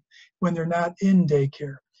classroom, when they're not in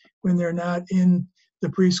daycare, when they're not in the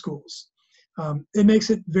preschools. It makes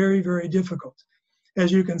it very, very difficult.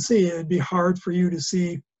 As you can see, it'd be hard for you to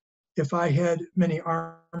see if I had many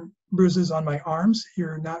arm bruises on my arms.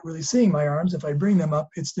 You're not really seeing my arms. If I bring them up,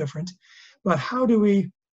 it's different. But how do we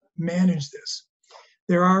manage this?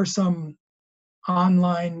 There are some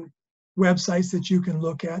online websites that you can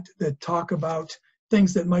look at that talk about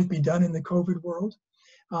things that might be done in the COVID world.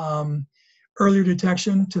 Earlier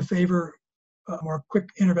detection to favor more quick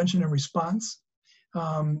intervention and response.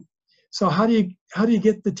 So how do you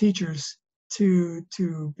get the teachers to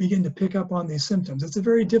begin to pick up on these symptoms? It's a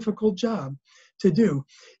very difficult job to do.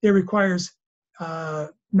 It requires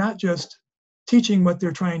not just teaching what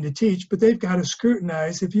they're trying to teach, but they've got to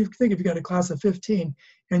scrutinize. If you've got a class of 15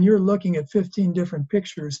 and you're looking at 15 different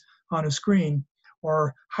pictures on a screen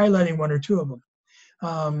or highlighting one or two of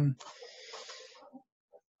them.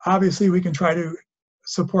 Obviously, we can try to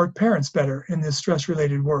support parents better in this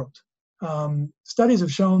stress-related world. Studies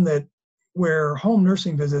have shown that where home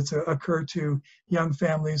nursing visits occur to young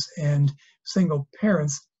families and single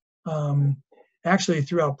parents, actually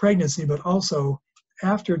throughout pregnancy, but also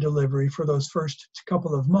after delivery for those first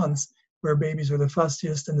couple of months where babies are the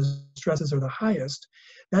fussiest and the stresses are the highest,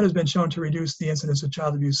 that has been shown to reduce the incidence of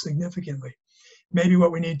child abuse significantly. Maybe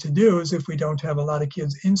what we need to do is, if we don't have a lot of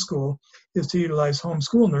kids in school, is to utilize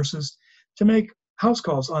homeschool nurses to make house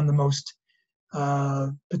calls on the most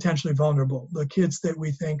potentially vulnerable, the kids that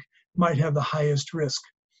we think might have the highest risk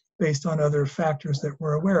based on other factors that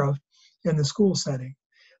we're aware of in the school setting.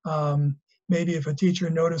 Maybe if a teacher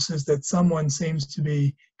notices that someone seems to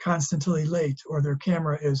be constantly late, or their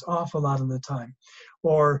camera is off a lot of the time,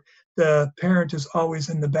 or the parent is always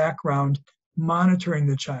in the background monitoring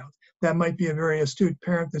the child. That might be a very astute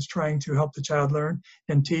parent that's trying to help the child learn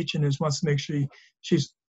and teach and wants to make sure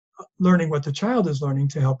she's learning what the child is learning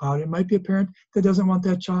to help out. It might be a parent that doesn't want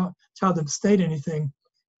that child to state anything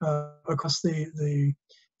across the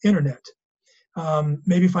internet.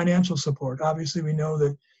 Maybe financial support. Obviously, we know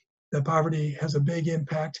that poverty has a big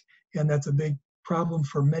impact, and that's a big problem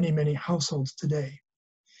for many, many households today.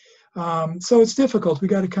 So it's difficult. We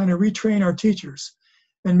got to kind of retrain our teachers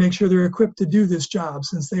and make sure they're equipped to do this job,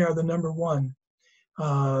 since they are the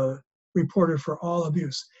 #1 reporter for all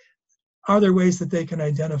abuse. Are there ways that they can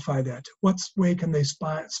identify that? What way can they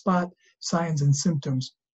spot signs and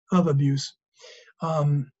symptoms of abuse?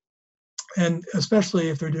 And especially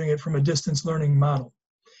if they're doing it from a distance learning model.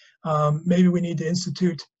 Maybe we need to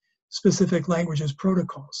institute specific languages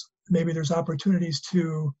protocols. Maybe there's opportunities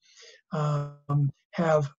to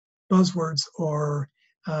have buzzwords or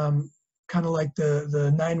kind of like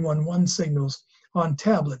the 911 signals on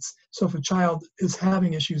tablets. So if a child is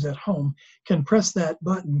having issues at home, can press that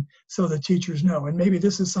button so the teachers know. And maybe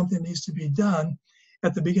this is something that needs to be done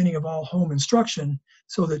at the beginning of all home instruction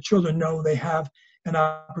so that children know they have an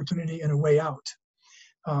opportunity and a way out.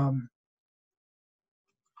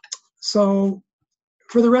 So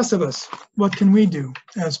for the rest of us, what can we do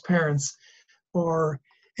as parents,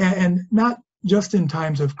 and not just in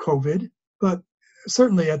times of COVID, but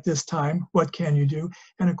certainly at this time, what can you do?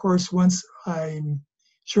 And of course, once I'm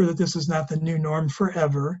sure that this is not the new norm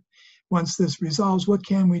forever, once this resolves, what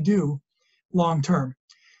can we do long term?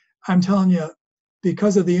 I'm telling you,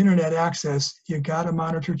 because of the internet access, you got to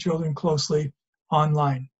monitor children closely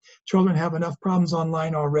online. Children have enough problems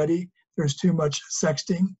online already. There's too much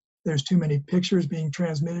sexting. There's too many pictures being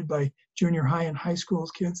transmitted by junior high and high school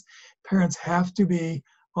kids. Parents have to be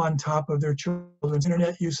on top of their children's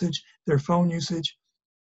internet usage, their phone usage.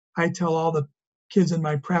 I tell all the kids in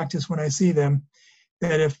my practice when I see them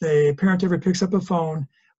that if a parent ever picks up a phone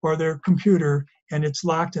or their computer and it's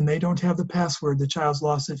locked and they don't have the password, the child's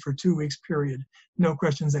lost it for 2 weeks, period. No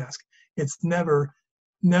questions asked. It's never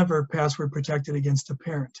password protected against a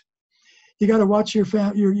parent. You got to watch your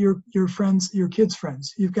friends, your kids'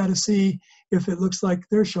 friends. You've got to see if it looks like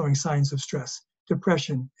they're showing signs of stress,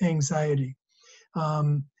 depression, anxiety,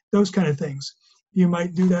 those kind of things. You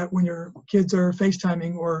might do that when your kids are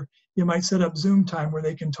FaceTiming, or you might set up Zoom time where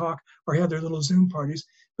they can talk or have their little Zoom parties,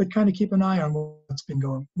 but kind of keep an eye on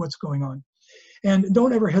what's going on. And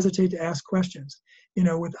don't ever hesitate to ask questions. You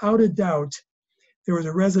know, without a doubt, there was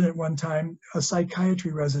a resident one time, a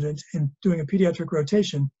psychiatry resident, in doing a pediatric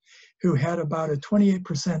rotation, who had about a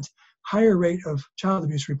 28% higher rate of child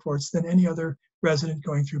abuse reports than any other resident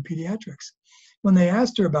going through pediatrics. When they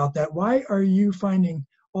asked her about that, why are you finding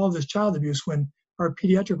all this child abuse when our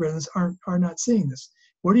pediatric residents are not seeing this?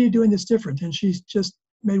 What are you doing that's different? And she just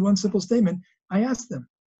made one simple statement. I asked them.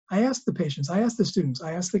 I asked the patients. I asked the students.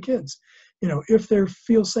 I asked the kids, you know, if they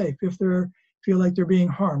feel safe, if they feel like they're being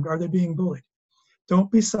harmed, are they being bullied?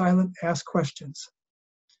 Don't be silent, ask questions.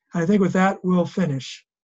 I think with that, we'll finish.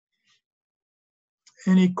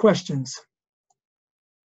 Any questions?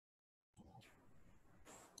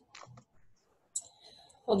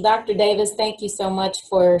 Well, Dr. Davis, thank you so much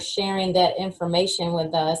for sharing that information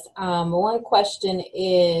with us. One question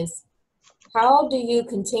is, how do you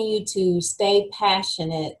continue to stay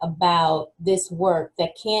passionate about this work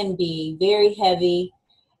that can be very heavy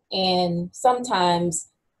and sometimes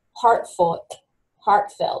heartfelt?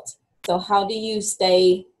 So how do you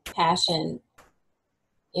stay passion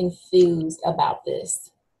infused about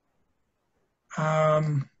this?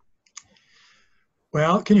 Well,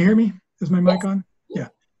 can you hear me? Is my mic on? Yeah.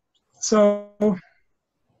 So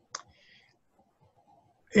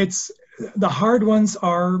it's the hard ones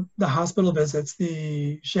are the hospital visits,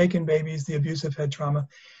 the shaken babies, the abusive head trauma.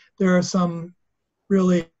 There are some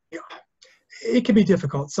really, it can be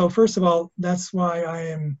difficult. So first of all, that's why I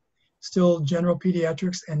am still general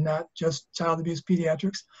pediatrics and not just child abuse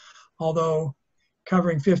pediatrics, although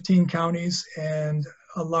covering 15 counties and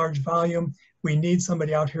a large volume, we need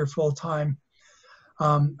somebody out here full time.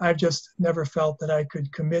 I've just never felt that I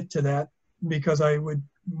could commit to that because I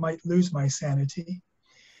might lose my sanity.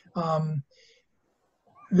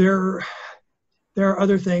 There are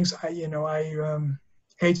other things. I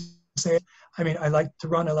hate to say it. I mean, I like to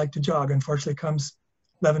run. I like to jog. Unfortunately, it comes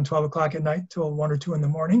 11, 12 o'clock at night till 1 or 2 in the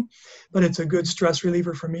morning, but it's a good stress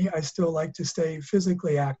reliever for me. I still like to stay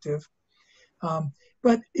physically active.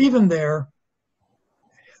 But even there,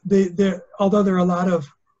 although there are a lot of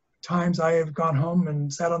times I have gone home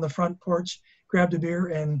and sat on the front porch, grabbed a beer,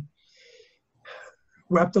 and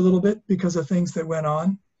wept a little bit because of things that went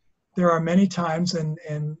on. There are many times,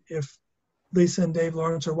 and if Lisa and Dave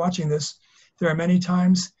Lawrence are watching this, there are many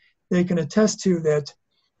times they can attest to that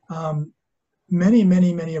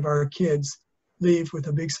many of our kids leave with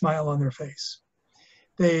a big smile on their face.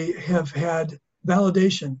 They have had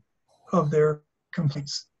validation of their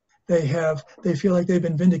complaints. They feel like they've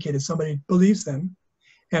been vindicated. Somebody believes them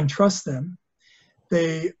and trusts them.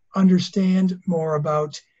 They understand more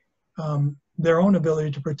about their own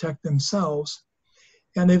ability to protect themselves.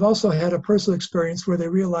 And they've also had a personal experience where they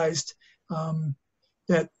realized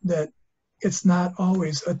that it's not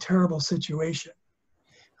always a terrible situation.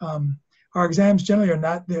 Our exams generally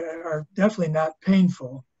are definitely not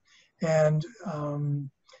painful. And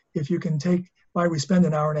if you can take why we spend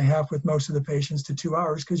an hour and a half with most of the patients to 2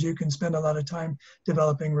 hours, because you can spend a lot of time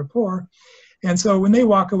developing rapport. And so when they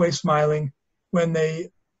walk away smiling, when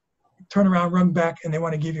they turn around, run back, and they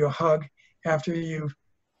want to give you a hug after you've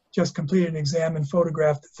just completed an exam and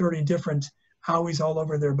photographed 30 different owies all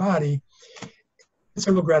over their body, it's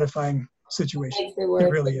a real gratifying situation. It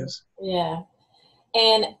really is. Yeah.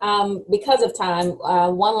 And because of time,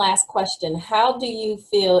 one last question. How do you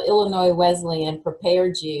feel Illinois Wesleyan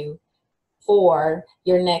prepared you for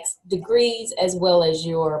your next degrees as well as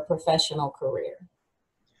your professional career?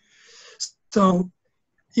 So,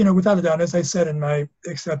 without a doubt, as I said in my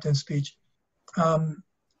acceptance speech,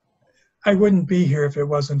 I wouldn't be here if it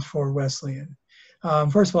wasn't for Wesleyan.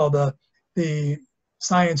 First of all, the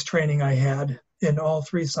science training I had in all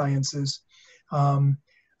 3 sciences,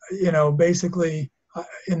 basically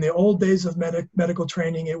in the old days of medical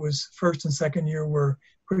training, it was first and second year were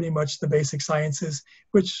pretty much the basic sciences,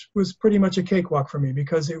 which was pretty much a cakewalk for me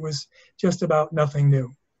because it was just about nothing new.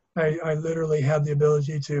 I literally had the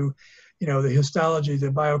ability to, the histology,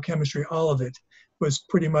 the biochemistry, all of it was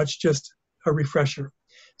pretty much just a refresher.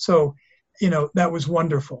 So, that was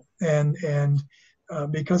wonderful. And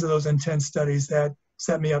because of those intense studies, that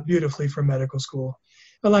set me up beautifully for medical school.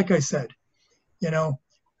 But like I said,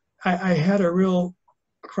 I had a real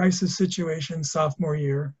crisis situation sophomore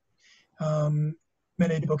year.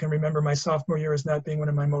 Many people can remember my sophomore year as not being one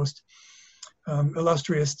of my most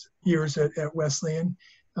illustrious years at Wesleyan.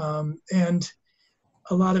 And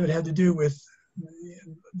a lot of it had to do with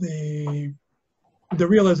the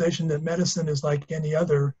realization that medicine is like any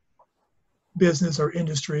other business or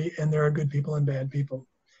industry, and there are good people and bad people.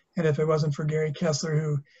 And if it wasn't for Gary Kessler,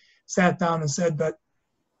 who sat down and said, but,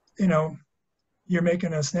 you're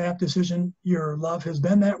making a snap decision. Your love has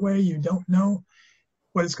been that way. You don't know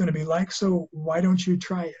what it's going to be like, so why don't you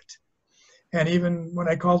try it? And even when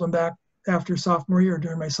I called him back after sophomore year,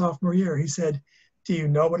 during my sophomore year, he said, do you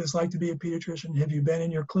know what it's like to be a pediatrician? Have you been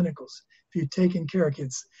in your clinicals? Have you taken care of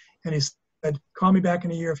kids? And he said, call me back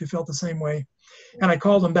in a year if you felt the same way. And I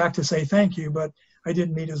called him back to say thank you, but I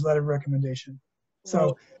didn't meet his letter of recommendation.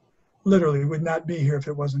 So literally would not be here if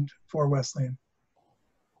it wasn't for Wesleyan.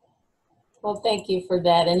 Well, thank you for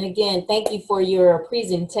that. And again, thank you for your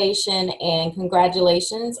presentation and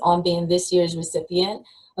congratulations on being this year's recipient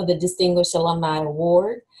of the Distinguished Alumni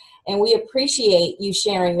Award. and we appreciate you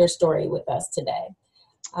sharing your story with us today.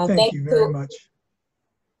 Thank you very much.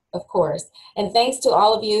 Of course. And thanks to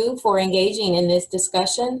all of you for engaging in this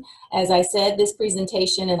discussion. As I said, this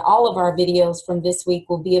presentation and all of our videos from this week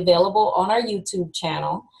will be available on our YouTube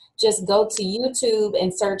channel. Just go to YouTube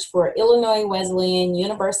and search for Illinois Wesleyan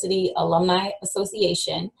University Alumni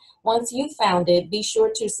Association. Once you've found it, be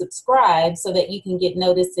sure to subscribe so that you can get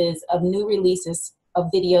notices of new releases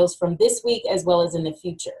of videos from this week as well as in the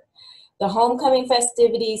future. The homecoming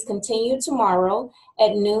festivities continue tomorrow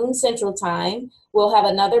at noon Central Time. We'll have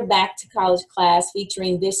another Back to College class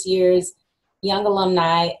featuring this year's Young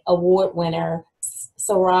Alumni Award winner,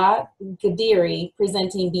 Sarah Gadiri,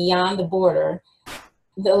 presenting Beyond the Border,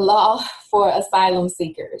 the Law for Asylum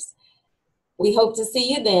Seekers. We hope to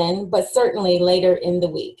see you then, but certainly later in the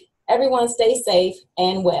week. Everyone stay safe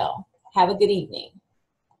and well. Have a good evening.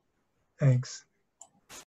 Thanks.